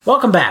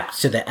Welcome back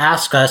to the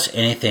Ask Us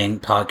Anything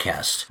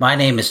podcast. My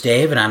name is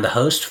Dave and I'm the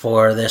host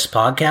for this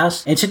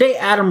podcast. And today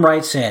Adam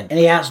writes in and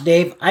he asks,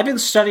 Dave, I've been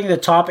studying the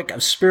topic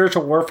of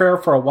spiritual warfare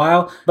for a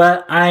while,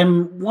 but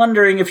I'm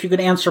wondering if you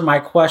could answer my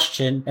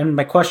question. And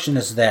my question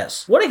is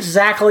this: what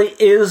exactly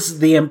is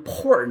the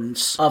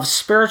importance of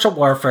spiritual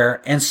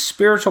warfare and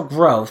spiritual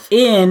growth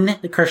in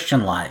the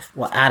Christian life?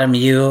 Well, Adam,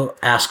 you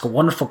ask a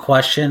wonderful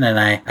question, and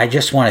I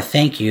just want to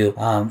thank you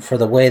for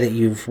the way that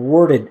you've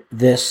worded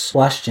this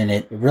question.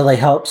 It really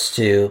helps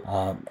to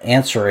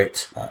answer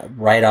it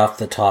right off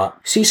the top.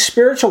 See,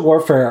 spiritual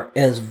warfare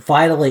is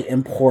vitally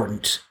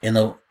important in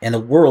the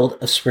world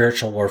of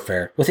spiritual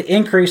warfare. With the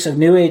increase of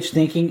New Age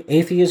thinking,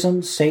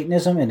 atheism,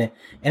 Satanism, and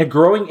a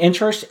growing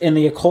interest in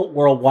the occult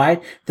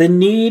worldwide, the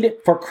need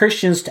for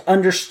Christians to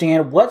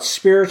understand what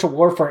spiritual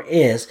warfare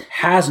is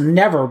has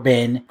never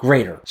been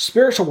greater.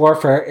 Spiritual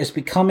warfare is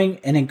becoming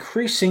an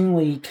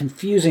increasingly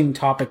confusing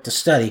topic to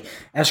study,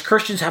 as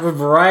Christians have a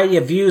variety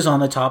of views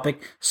on the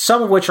topic,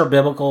 some of which are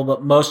biblical,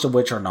 but most of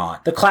which are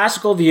not. The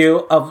classical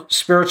view of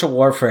spiritual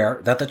warfare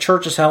that the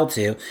church is held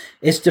to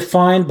is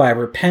defined by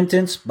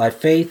repentance, by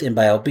faith, and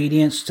by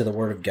obedience to the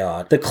Word of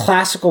God. The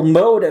classical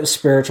mode of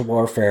spiritual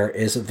warfare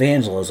is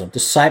evangelism,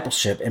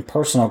 discipleship, and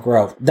personal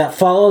growth that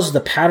follows the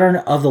pattern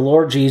of the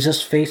Lord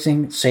Jesus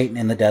facing Satan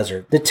in the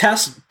desert.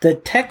 The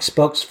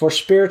textbooks for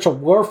spiritual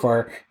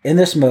warfare in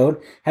this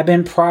mode have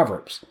been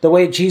Proverbs, the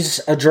way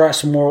Jesus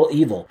addressed moral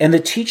evil, and the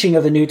teaching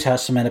of the New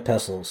Testament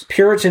epistles.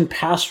 Puritan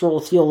pastoral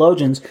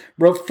theologians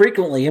wrote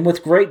frequently and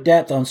with great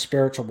depth on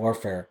spiritual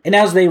warfare. And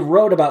as they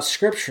wrote about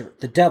Scripture,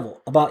 the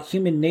devil, about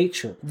human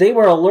nature, they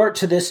were alert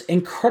to this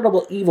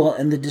incredible evil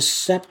and the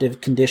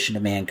deceptive condition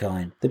of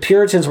mankind. The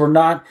Puritans were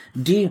not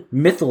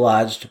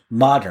demythologized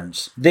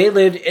moderns. They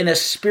lived in a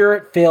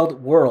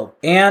spirit-filled world,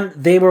 and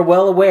they were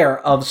well aware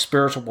of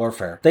spiritual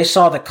warfare. They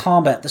saw the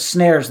combat, the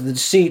snares, the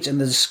deceits,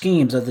 and the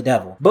schemes of the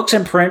devil. Books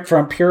in print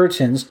from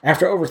Puritans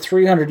after over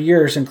 300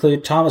 years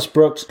include Thomas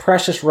Brooks'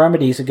 Precious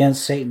Remedies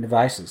Against Satan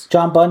Devices,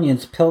 John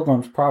Bunyan's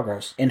Pilgrim's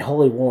Progress in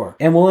Holy War,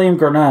 and William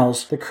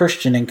Gurnall's The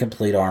Christian in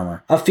Complete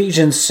Armor.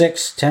 Ephesians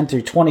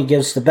 6:10-20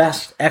 gives the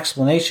best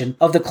explanation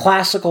of the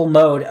classical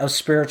mode of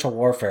spiritual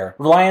warfare: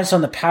 reliance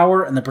on the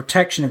power and the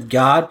protection of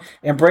God,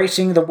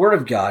 embracing the Word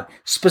of God,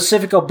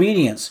 specific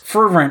obedience,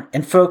 fervent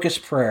and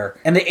focused prayer,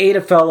 and the aid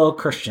of fellow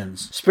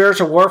Christians.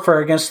 Spiritual warfare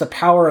against the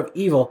power of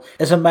evil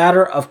is a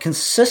matter of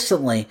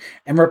consistently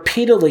and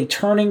repeatedly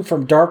turning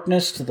from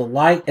darkness to the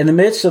light in the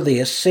midst of the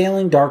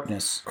assailing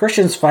darkness.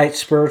 Christians fight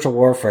spiritual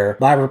warfare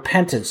by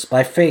repentance,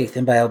 by faith,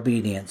 and by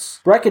obedience.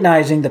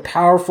 Recognizing the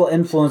powerful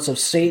influence of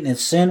Satan and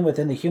sin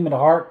within the human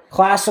heart,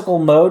 classical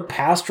mode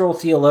pastoral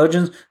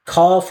theologians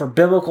call for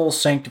biblical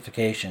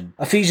sanctification.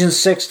 Ephesians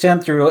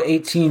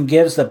 6:10-18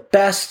 gives the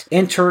best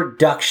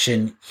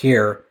introduction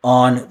here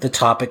on the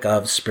topic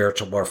of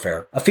spiritual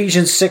warfare.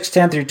 Ephesians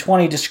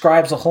 6:10-20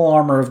 describes the whole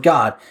armor of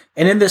God,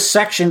 and in this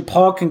section,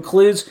 Paul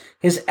concludes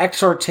his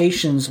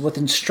exhortations with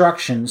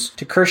instructions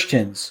to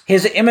Christians.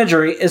 His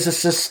imagery is a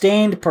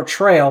sustained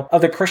portrayal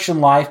of the Christian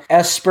life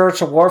as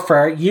spiritual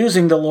warfare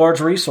using the Lord's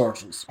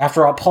resources.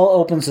 After all, Paul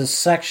opens his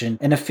section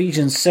in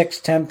Ephesians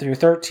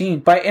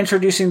 6:10-13 by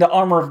introducing the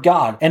armor of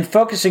God and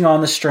focusing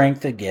on the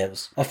strength it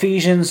gives.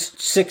 Ephesians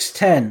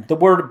 6:10, the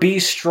word be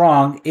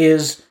strong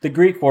is the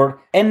Greek word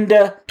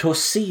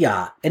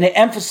endotosia, and it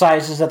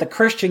emphasizes that the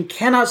Christian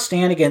cannot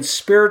stand against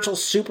spiritual,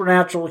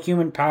 supernatural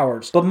human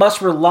powers, but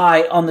must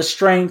rely on the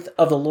strength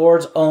of the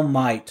Lord's own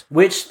might,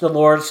 which the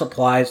Lord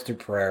supplies through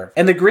prayer.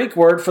 And the Greek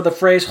word for the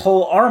phrase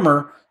whole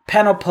armor,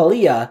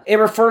 panoplia, it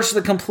refers to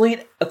the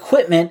complete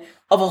equipment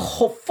of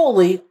a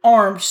fully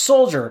armed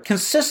soldier,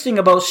 consisting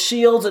of both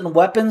shields and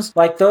weapons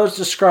like those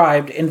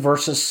described in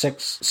verses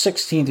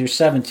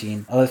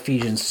 16-17 of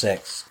Ephesians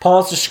 6.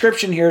 Paul's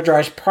description here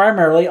draws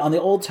primarily on the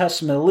Old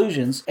Testament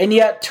allusions, and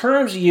yet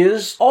terms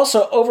used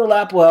also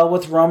overlap well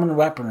with Roman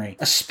weaponry,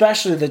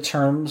 especially the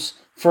terms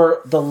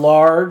for the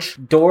large,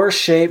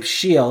 door-shaped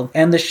shield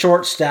and the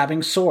short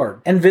stabbing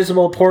sword. And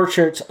visible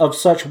portraits of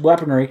such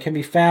weaponry can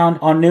be found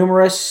on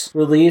numerous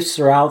reliefs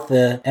throughout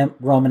the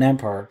Roman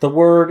Empire. The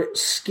word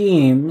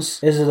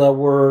schemes is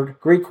the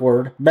Greek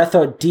word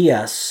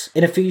methodias.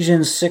 In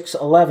Ephesians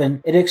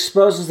 6:11, it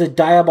exposes the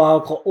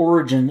diabolical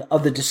origin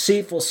of the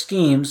deceitful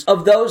schemes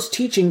of those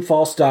teaching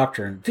false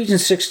doctrine.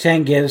 Ephesians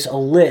 6:10 gives a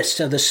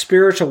list of the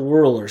spiritual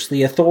rulers,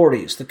 the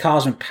authorities, the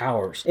cosmic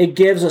powers. It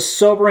gives a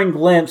sobering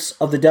glimpse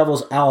of the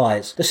devil's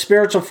allies, the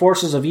spiritual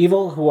forces of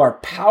evil who are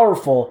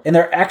powerful in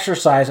their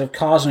exercise of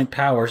cosmic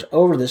powers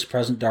over this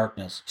present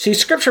darkness. See,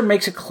 Scripture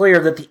makes it clear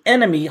that the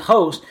enemy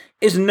host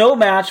is no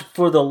match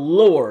for the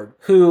Lord,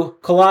 who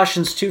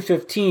Colossians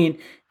 2:15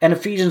 and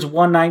Ephesians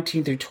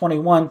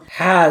 1:19-21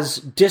 has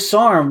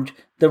disarmed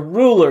the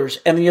rulers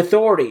and the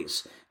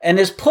authorities, and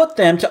has put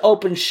them to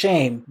open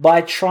shame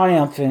by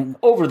triumphing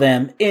over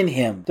them in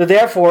him.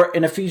 Therefore,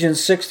 in Ephesians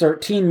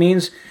 6:13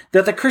 means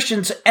that the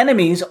Christian's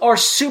enemies are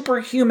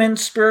superhuman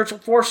spiritual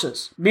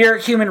forces. Mere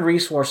human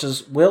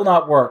resources will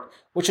not work,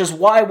 which is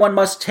why one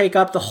must take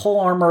up the whole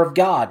armor of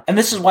God. And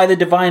this is why the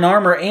divine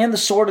armor and the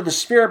sword of the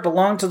Spirit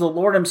belong to the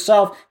Lord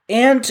himself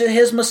and to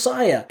his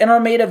Messiah, and are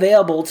made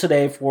available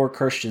today for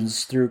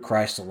Christians through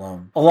Christ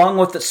alone. Along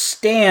with the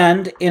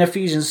stand in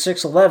Ephesians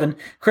 6:11,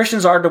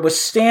 Christians are to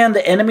withstand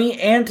the enemy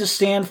and to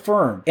stand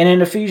firm. And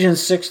in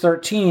Ephesians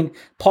 6:13,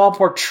 Paul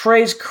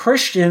portrays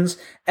Christians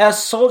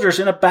as soldiers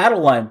in a battle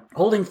line,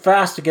 holding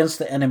fast against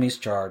the enemy's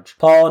charge.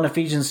 Paul in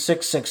Ephesians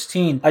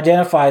 6:16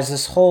 identifies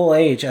this whole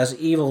age as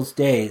evil's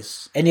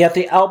days, and yet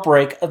the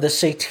outbreak of the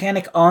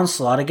satanic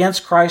onslaught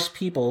against Christ's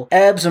people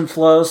ebbs and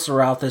flows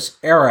throughout this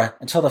era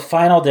until the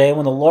final day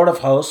when the Lord of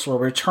hosts will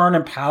return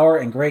in power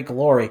and great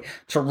glory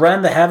to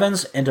rend the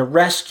heavens and to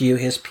rescue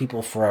his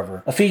people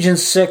forever.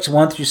 Ephesians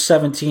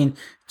 6:1-17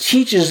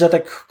 teaches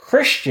the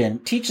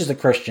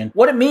Christian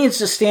what it means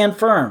to stand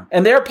firm.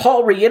 And there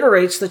Paul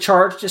reiterates the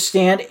charge to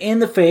stand in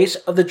the face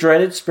of the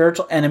dreaded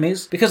spiritual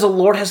enemies because the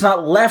Lord has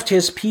not left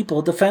his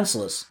people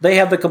defenseless. They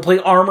have the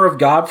complete armor of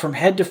God from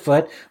head to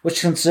foot,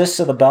 which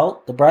consists of the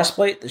belt, the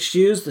breastplate, the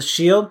shoes, the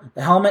shield,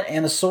 the helmet,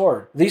 and the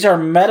sword. These are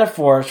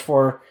metaphors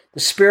for the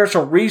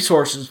spiritual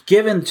resources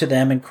given to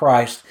them in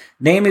Christ,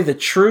 namely the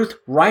truth,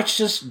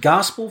 righteousness,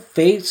 gospel,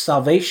 faith,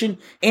 salvation,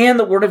 and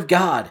the word of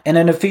God. And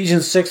in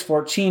Ephesians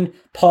 6:14,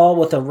 Paul,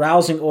 with a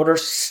rousing order,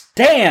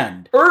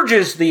 stand,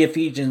 urges the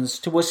Ephesians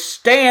to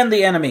withstand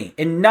the enemy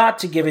and not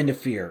to give in to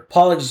fear.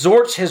 Paul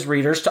exhorts his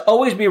readers to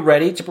always be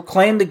ready to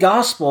proclaim the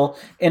gospel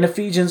in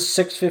Ephesians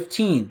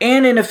 6:15.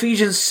 And in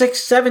Ephesians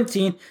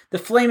 6:17, the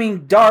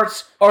flaming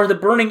darts are the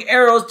burning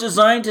arrows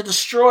designed to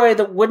destroy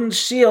the wooden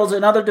shields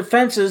and other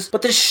defenses,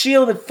 but the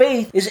shield of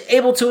faith is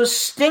able to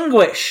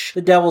extinguish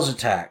the devil's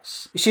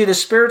attacks. You see, the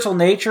spiritual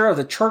nature of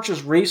the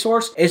church's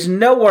resource is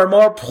nowhere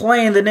more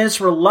plain than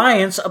its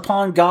reliance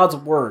upon God's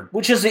word,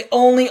 which is the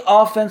only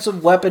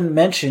offensive weapon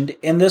mentioned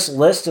in this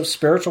list of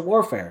spiritual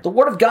warfare. The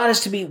word of God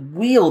is to be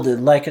wielded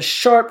like a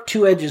sharp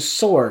two-edged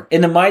sword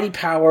in the mighty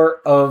power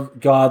of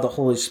God the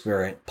Holy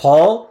Spirit.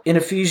 Paul, in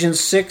Ephesians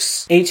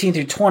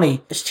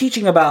 6:18-20, is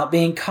teaching about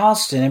being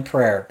constant in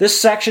prayer. This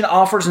section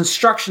offers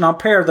instruction on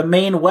prayer. The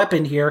main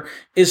weapon here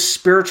is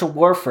spiritual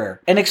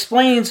warfare, and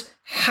explains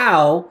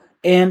how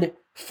and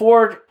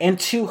for and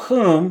to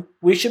whom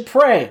we should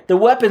pray. The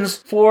weapons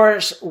for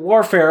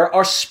warfare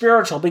are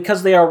spiritual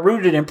because they are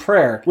rooted in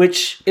prayer,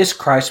 which is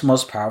Christ's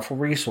most powerful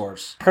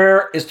resource.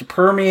 Prayer is to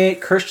permeate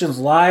Christians'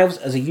 lives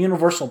as a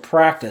universal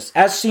practice,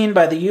 as seen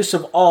by the use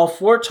of all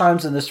 4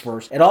 times in this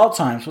verse, at all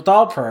times, with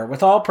all prayer,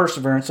 with all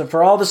perseverance, and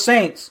for all the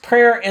saints.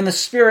 Prayer in the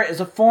Spirit is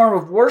a form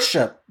of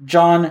worship.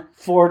 John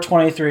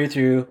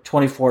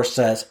 4:23-24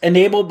 says,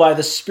 enabled by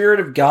the Spirit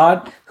of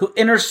God who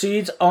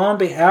intercedes on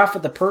behalf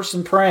of the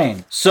person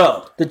praying.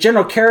 So, the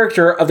general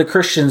character of the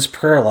Christian's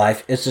prayer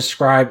life is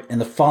described in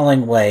the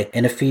following way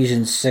in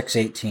Ephesians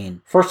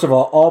 6:18. First of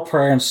all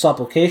prayer and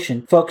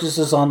supplication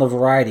focuses on the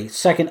variety.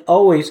 Second,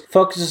 always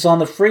focuses on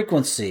the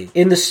frequency.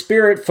 In the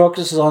Spirit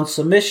focuses on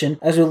submission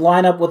as we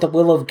line up with the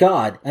will of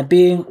God. And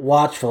being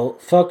watchful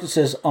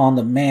focuses on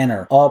the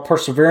manner. All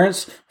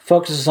perseverance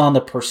focuses on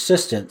the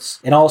persistence,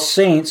 and all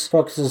saints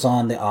focuses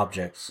on the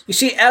objects. You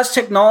see, as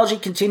technology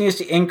continues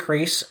to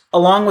increase,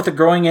 along with the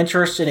growing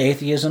interest in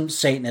atheism,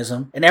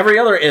 Satanism, and every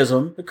other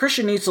ism, the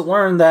Christian needs to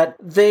learn that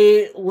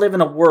they live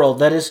in a world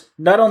that is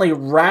not only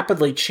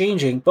rapidly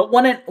changing, but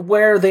one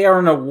where they are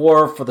in a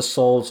war for the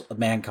souls of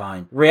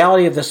mankind. The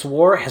reality of this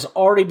war has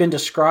already been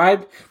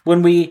described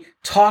when we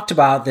talked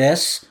about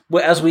this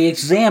as we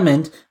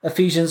examined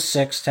Ephesians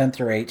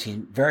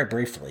 6:10-18 very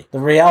briefly. The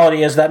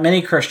reality is that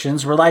many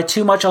Christians rely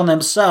too much on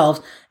themselves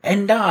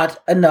and not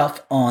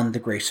enough on the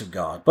grace of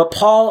God. But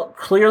Paul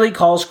clearly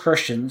calls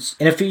Christians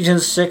in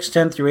Ephesians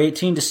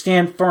 6:10-18 to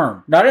stand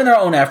firm, not in their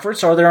own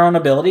efforts or their own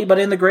ability, but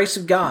in the grace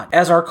of God.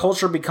 As our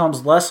culture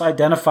becomes less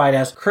identified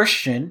as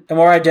Christian and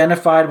more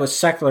identified with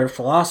secular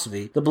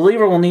philosophy, the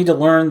believer will need to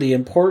learn the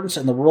importance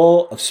and the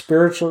role of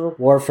spiritual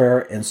warfare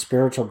and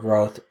spiritual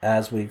growth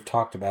as we've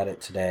talked about it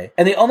today.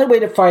 And the only way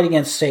to fight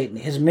against Satan,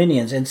 his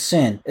minions, and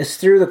sin is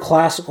through the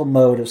classical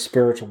mode of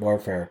spiritual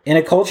warfare. In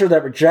a culture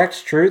that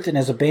rejects truth and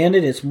has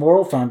abandoned its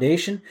moral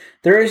foundation,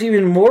 there is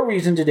even more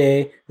reason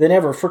today than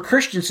ever for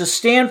Christians to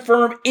stand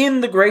firm in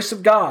the grace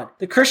of God.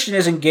 The Christian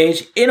is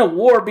engaged in a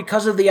war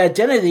because of the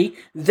identity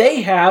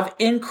they have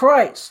in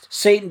Christ.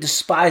 Satan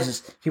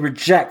despises, he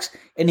rejects,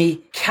 and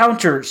he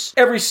counters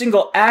every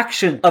single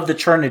action of the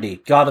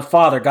Trinity, God the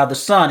Father, God the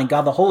Son, and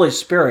God the Holy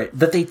Spirit,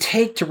 that they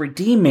take to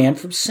redeem man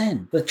from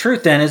sin. The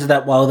truth then is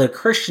that while the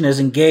Christian is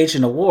engaged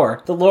in a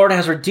war, the Lord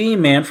has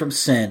redeemed man from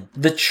sin.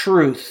 The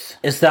truth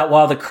is that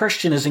while the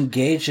Christian is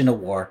engaged in a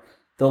war,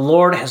 the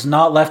Lord has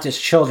not left his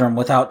children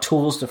without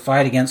tools to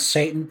fight against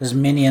Satan, his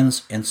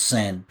minions, and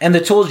sin. And the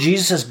tools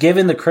Jesus has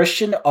given the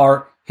Christian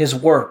are his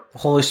word, the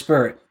Holy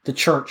Spirit, the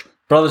church,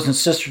 brothers and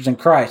sisters in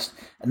Christ,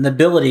 and the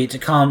ability to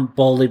come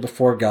boldly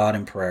before God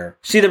in prayer.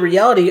 See, the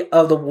reality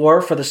of the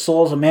war for the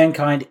souls of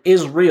mankind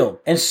is real,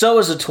 and so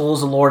is the tools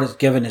the Lord has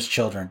given his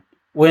children.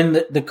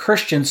 when the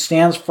Christian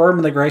stands firm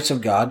in the grace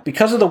of God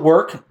because of the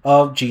work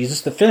of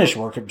Jesus, the finished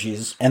work of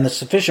Jesus, and the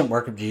sufficient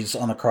work of Jesus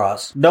on the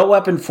cross, no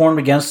weapon formed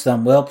against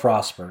them will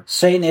prosper.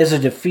 Satan is a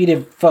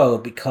defeated foe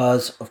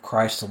because of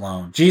Christ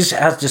alone. Jesus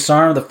has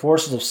disarmed the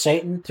forces of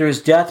Satan through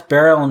his death,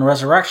 burial, and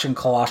resurrection,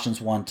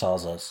 Colossians 1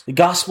 tells us. The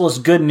gospel is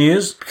good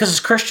news because as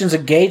Christians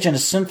engage in a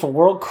sinful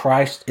world,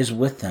 Christ is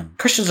with them.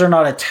 Christians are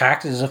not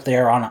attacked as if they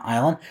are on an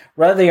island.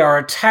 Rather, they are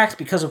attacked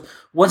because of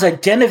one's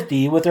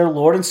identity with their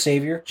Lord and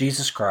Savior,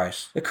 Jesus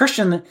Christ. The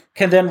Christian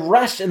can then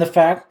rest in the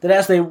fact that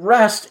as they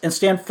rest and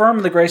stand firm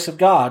in the grace of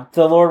God,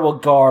 the Lord will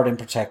guard and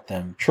protect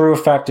them. True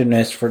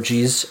effectiveness for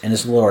Jesus and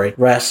his glory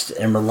rests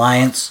in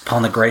reliance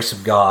upon the grace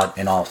of God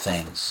in all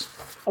things.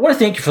 I want to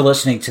thank you for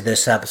listening to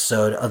this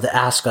episode of the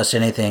Ask Us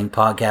Anything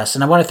podcast,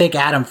 and I want to thank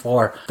Adam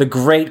for the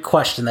great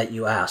question that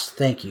you asked.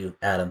 Thank you,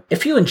 Adam.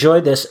 If you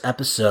enjoyed this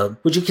episode,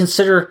 would you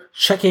consider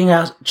checking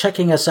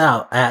us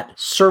out at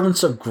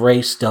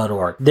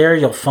servantsofgrace.org? There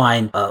you'll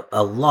find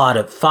a lot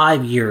of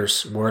 5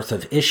 years worth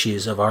of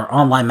issues of our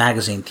online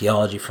magazine,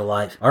 Theology for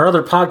Life. Our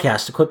other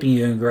podcast, Equipping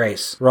You in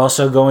Grace. We're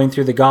also going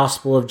through the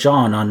Gospel of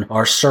John on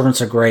our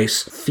Servants of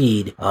Grace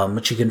feed,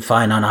 which you can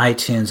find on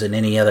iTunes and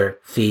any other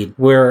feed.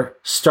 We're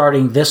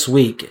starting this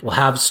week, we'll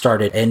have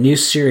started a new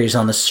series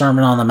on the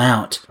Sermon on the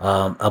Mount,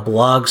 a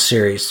blog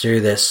series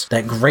through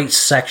that great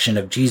section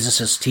of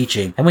Jesus'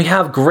 teaching. And we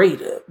have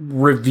great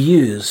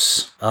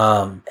reviews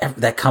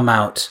that come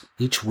out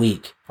each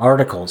week.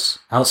 Articles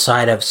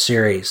outside of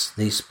series,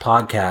 these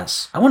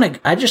podcasts.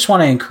 I just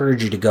want to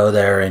encourage you to go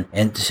there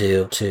and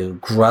to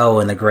grow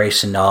in the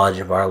grace and knowledge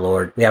of our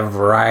Lord. We have a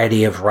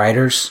variety of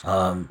writers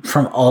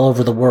from all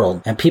over the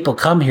world, and people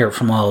come here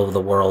from all over the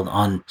world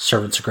on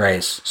Servants of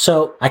Grace.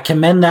 So I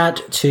commend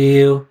that to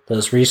you,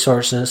 those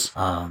resources.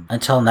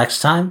 Until next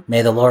time,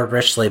 may the Lord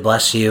richly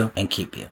bless you and keep you.